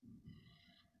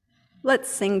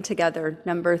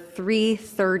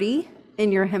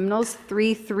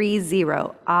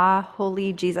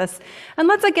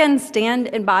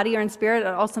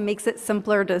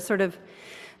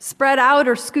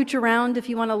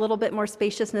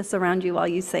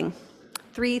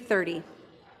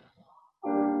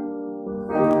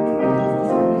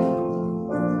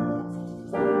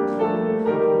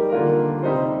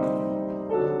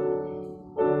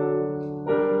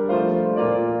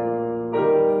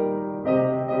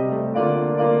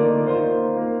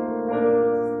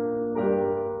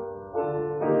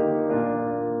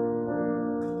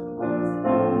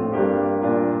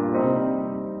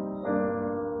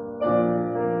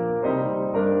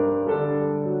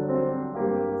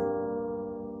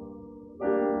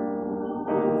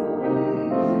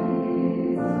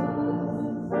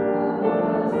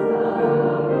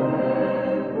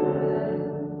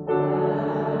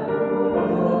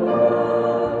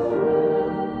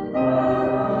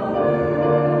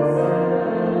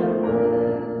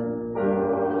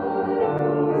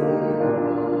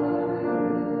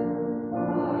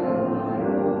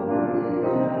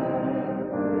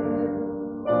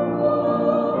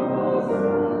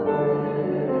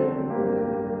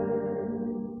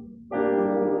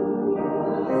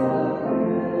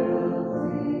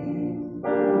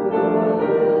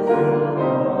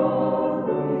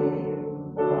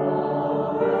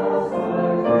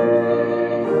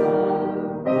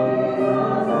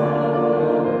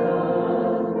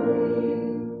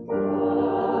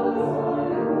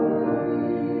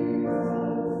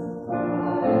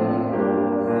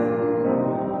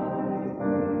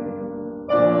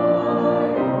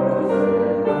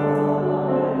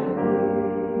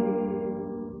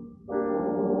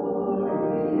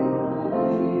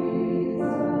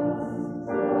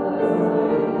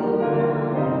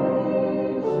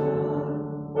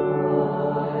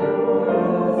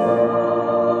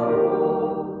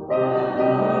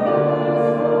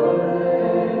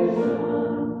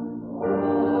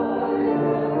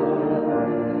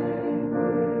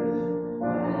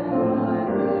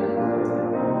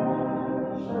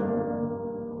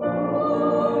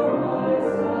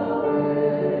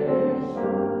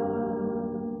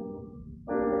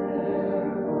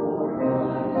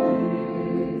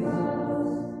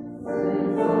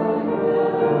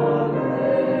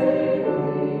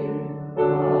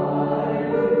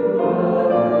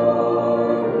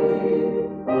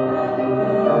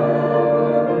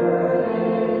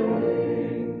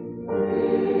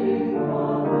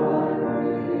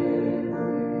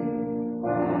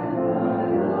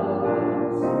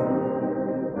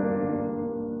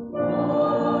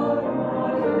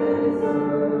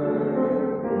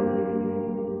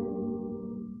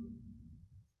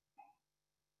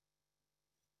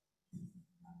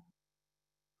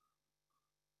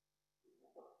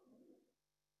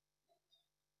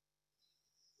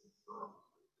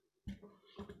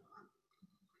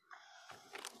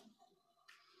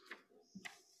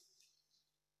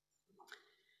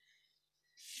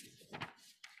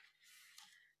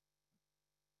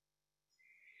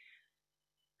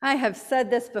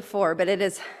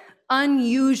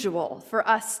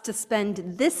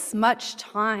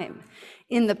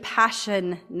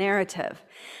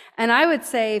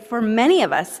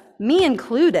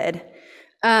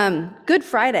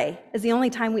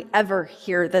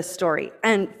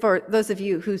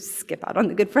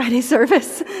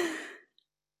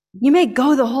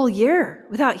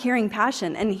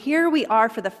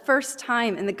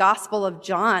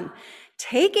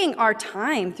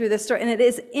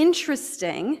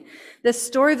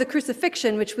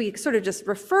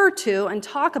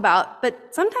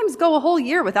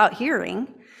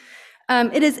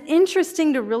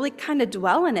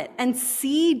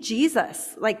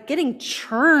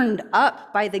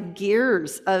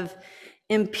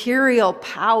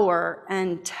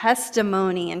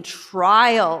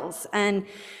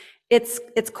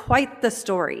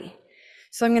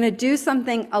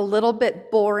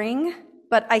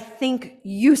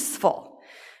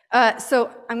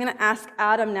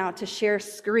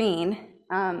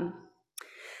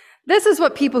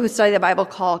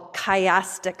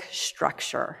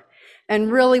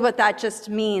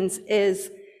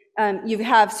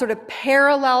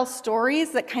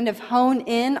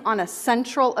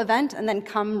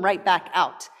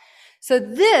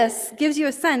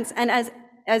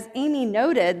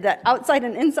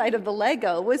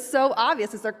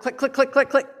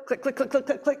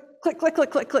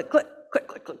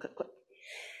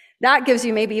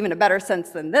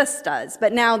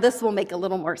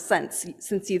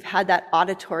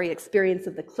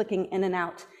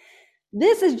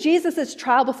This is Jesus'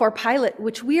 trial before Pilate,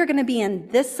 which we are going to be in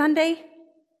this Sunday,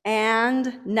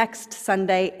 and next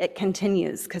Sunday it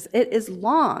continues because it is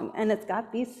long and it's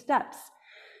got these steps.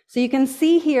 So you can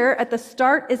see here at the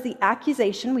start is the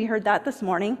accusation. We heard that this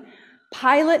morning.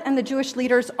 Pilate and the Jewish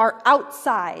leaders are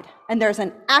outside and there's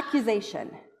an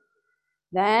accusation.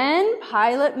 Then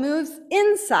Pilate moves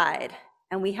inside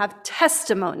and we have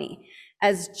testimony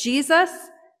as Jesus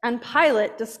and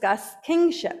Pilate discuss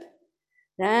kingship.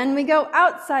 Then we go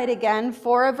outside again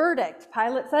for a verdict.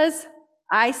 Pilate says,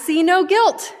 I see no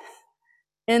guilt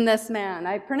in this man.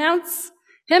 I pronounce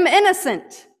him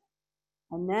innocent.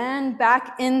 And then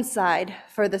back inside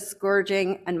for the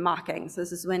scourging and mocking. So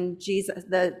this is when Jesus,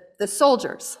 the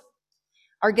soldiers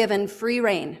are given free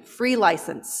rein, free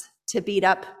license to beat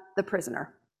up the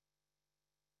prisoner.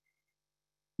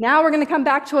 Now we're going to come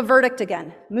back to a verdict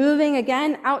again. Moving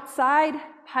again outside,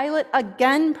 Pilate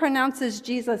again pronounces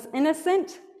Jesus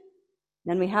innocent.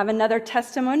 Then we have another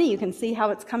testimony. You can see how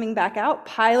it's coming back out.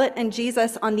 Pilate and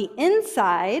Jesus on the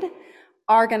inside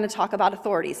are going to talk about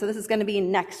authority. So this is going to be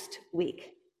next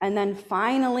week. And then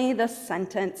finally, the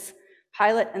sentence.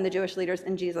 Pilate and the Jewish leaders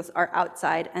and Jesus are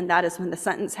outside, and that is when the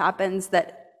sentence happens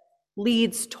that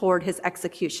leads toward his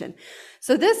execution.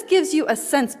 So this gives you a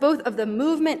sense both of the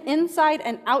movement inside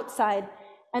and outside,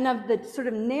 and of the sort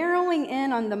of narrowing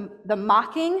in on the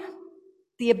mocking,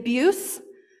 the abuse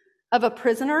of a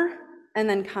prisoner, and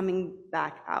then coming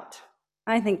back out.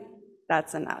 I think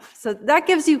that's enough. So that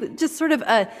gives you just sort of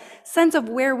a sense of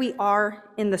where we are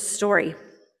in the story.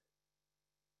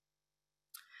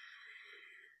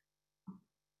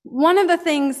 One of the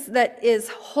things that is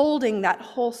holding that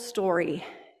whole story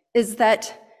is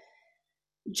that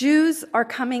Jews are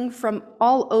coming from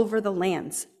all over the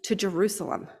lands to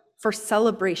Jerusalem for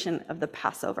celebration of the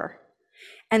Passover.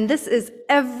 And this is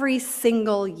every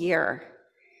single year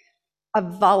a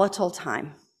volatile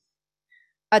time,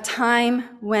 a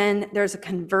time when there's a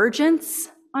convergence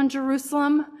on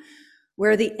Jerusalem,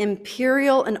 where the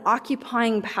imperial and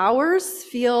occupying powers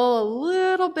feel a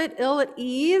little bit ill at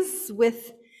ease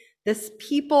with this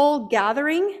people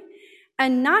gathering,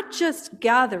 and not just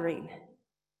gathering,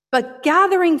 but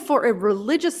gathering for a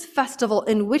religious festival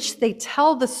in which they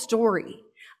tell the story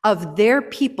of their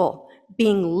people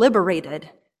being liberated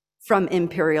from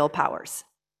imperial powers.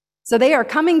 So they are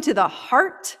coming to the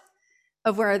heart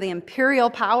of where the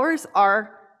imperial powers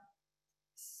are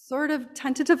sort of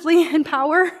tentatively in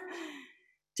power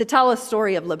to tell a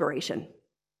story of liberation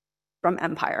from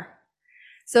empire.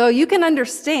 So you can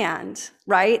understand,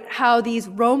 right, how these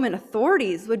Roman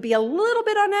authorities would be a little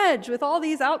bit on edge with all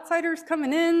these outsiders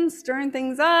coming in, stirring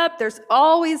things up. There's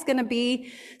always going to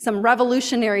be some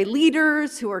revolutionary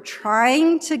leaders who are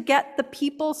trying to get the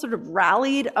people sort of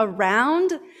rallied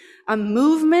around a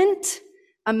movement,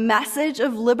 a message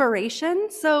of liberation.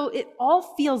 So it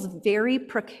all feels very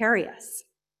precarious.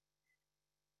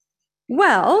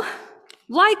 Well,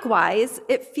 likewise,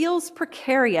 it feels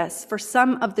precarious for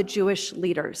some of the Jewish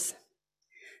leaders.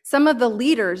 Some of the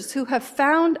leaders who have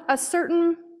found a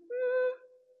certain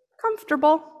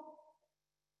comfortable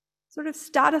sort of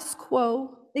status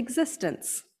quo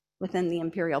existence within the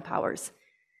imperial powers.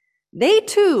 They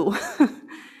too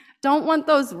don't want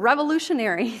those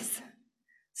revolutionaries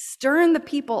stirring the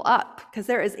people up, because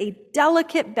there is a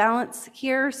delicate balance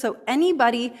here. So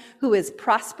anybody who is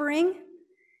prospering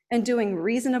and doing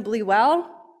reasonably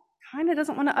well kind of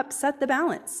doesn't want to upset the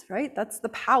balance, right? That's the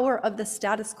power of the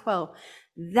status quo.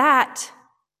 That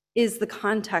is the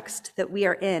context that we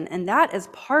are in, and that is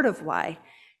part of why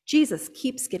Jesus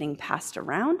keeps getting passed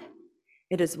around.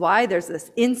 It is why there's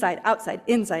this inside, outside,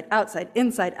 inside, outside,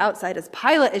 inside, outside, as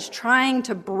Pilate is trying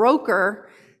to broker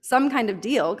some kind of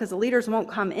deal because the leaders won't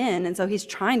come in, and so he's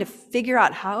trying to figure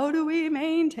out, how do we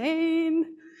maintain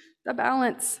the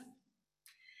balance?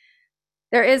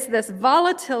 There is this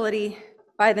volatility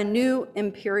by the new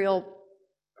imperial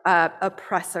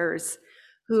oppressors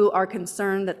who are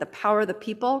concerned that the power of the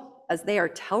people, as they are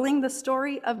telling the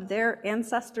story of their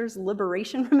ancestors'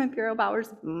 liberation from imperial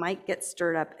powers, might get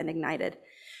stirred up and ignited.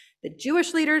 The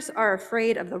Jewish leaders are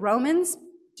afraid of the Romans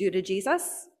due to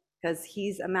Jesus, because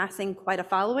he's amassing quite a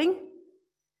following.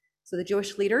 So the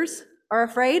Jewish leaders are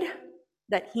afraid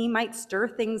that he might stir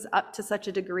things up to such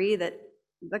a degree that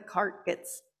the cart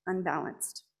gets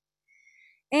unbalanced.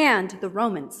 And the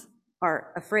Romans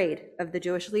are afraid of the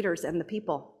Jewish leaders and the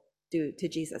people due to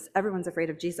Jesus. Everyone's afraid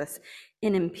of Jesus.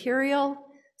 In imperial,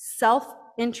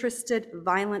 self-interested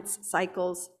violence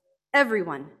cycles,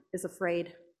 everyone is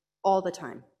afraid all the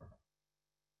time.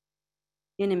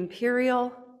 In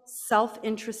imperial,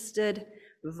 self-interested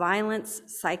violence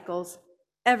cycles,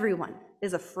 everyone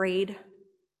is afraid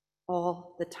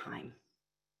all the time.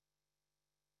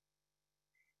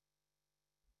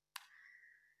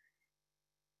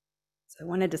 So I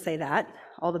wanted to say that,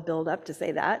 all the build up to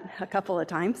say that a couple of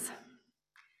times.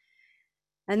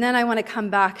 And then I want to come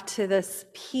back to this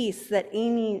piece that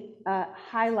Amy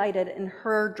highlighted in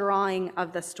her drawing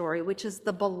of the story, which is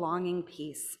the belonging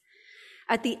piece.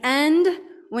 At the end,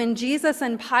 when Jesus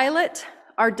and Pilate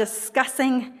are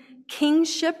discussing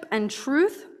kingship and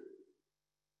truth,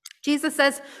 Jesus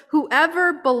says,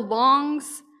 "Whoever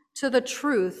belongs to the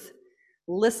truth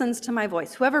listens to my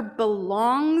voice." Whoever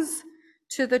belongs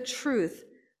to the truth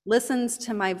listens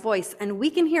to my voice. And we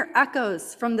can hear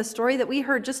echoes from the story that we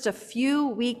heard just a few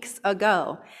weeks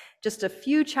ago, just a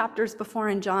few chapters before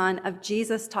in John, of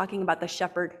Jesus talking about the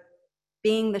shepherd,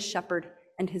 being the shepherd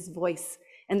and his voice,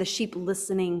 and the sheep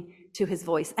listening to his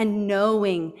voice and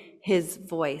knowing his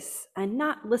voice, and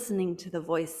not listening to the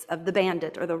voice of the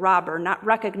bandit or the robber, not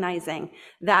recognizing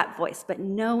that voice, but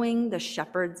knowing the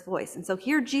shepherd's voice. And so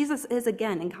here Jesus is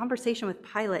again in conversation with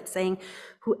Pilate saying,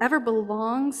 "Whoever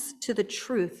belongs to the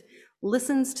truth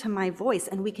listens to my voice."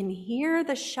 And we can hear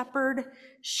the shepherd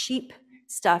sheep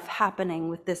stuff happening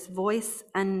with this voice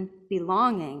and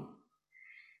belonging.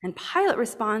 And Pilate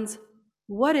responds,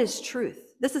 "What is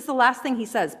truth?" This is the last thing he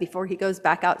says before he goes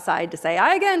back outside to say,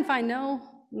 "I again find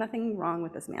nothing wrong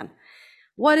with this man."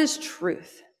 What is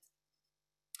truth?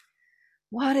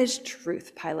 What is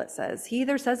truth? Pilate says. He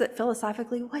either says it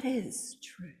philosophically, what is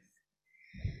truth?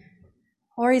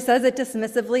 Or he says it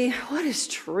dismissively, what is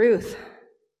truth?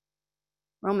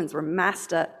 Romans were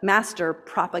master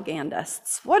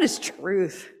propagandists. What is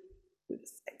truth? Who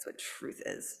decides what truth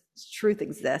is? Does truth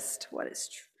exist? What is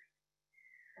truth?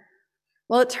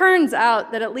 Well, it turns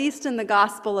out that at least in the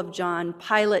Gospel of John,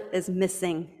 Pilate is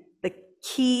missing the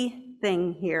key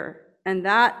thing here. And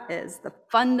that is the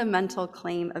fundamental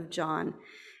claim of John,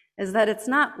 is that it's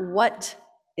not what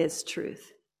is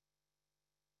truth,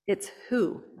 it's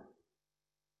who.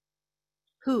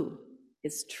 Who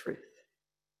is truth?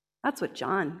 That's what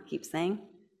John keeps saying.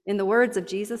 In the words of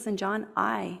Jesus and John,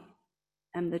 I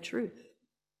am the truth.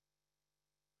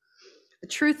 The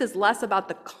truth is less about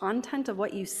the content of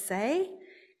what you say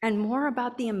and more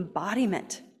about the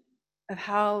embodiment of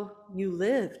how you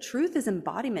live. Truth is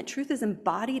embodiment. Truth is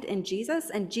embodied in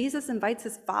Jesus, and Jesus invites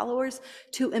his followers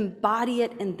to embody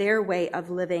it in their way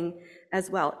of living as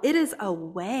well. It is a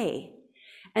way.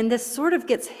 And this sort of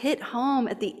gets hit home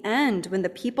at the end when the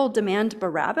people demand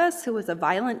Barabbas, who was a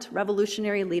violent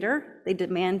revolutionary leader. They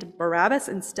demand Barabbas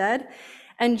instead.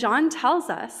 And John tells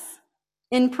us,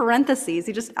 in parentheses,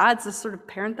 he just adds this sort of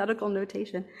parenthetical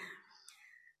notation,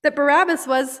 that Barabbas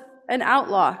was an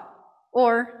outlaw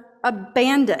or a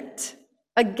bandit.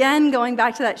 Again, going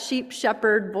back to that sheep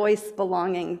shepherd voice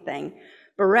belonging thing.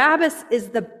 Barabbas is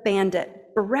the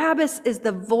bandit. Barabbas is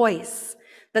the voice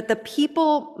that the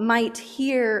people might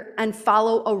hear and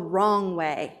follow a wrong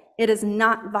way. It is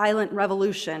not violent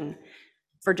revolution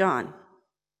for John.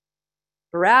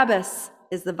 Barabbas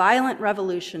is the violent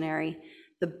revolutionary,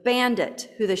 the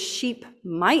bandit who the sheep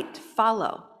might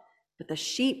follow. But the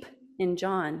sheep in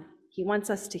John, he wants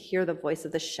us to hear the voice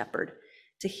of the shepherd,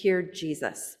 to hear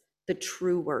Jesus, the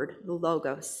true word, the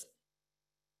Logos,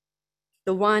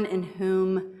 the one in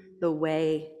whom the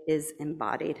way is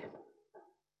embodied.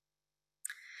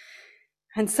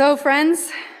 And so,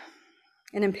 friends,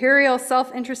 in imperial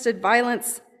self-interested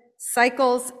violence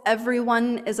cycles,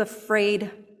 everyone is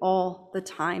afraid all the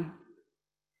time.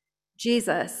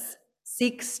 Jesus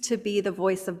seeks to be the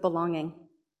voice of belonging,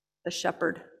 the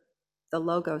shepherd, the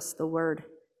Logos, the word,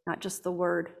 not just the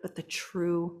word, but the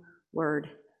true word.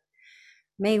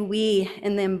 May we,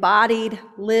 in the embodied,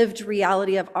 lived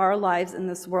reality of our lives in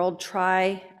this world,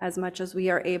 try as much as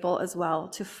we are able as well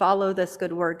to follow this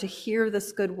good word, to hear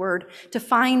this good word, to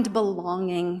find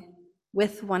belonging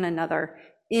with one another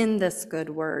in this good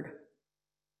word.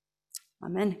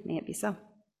 Amen. May it be so.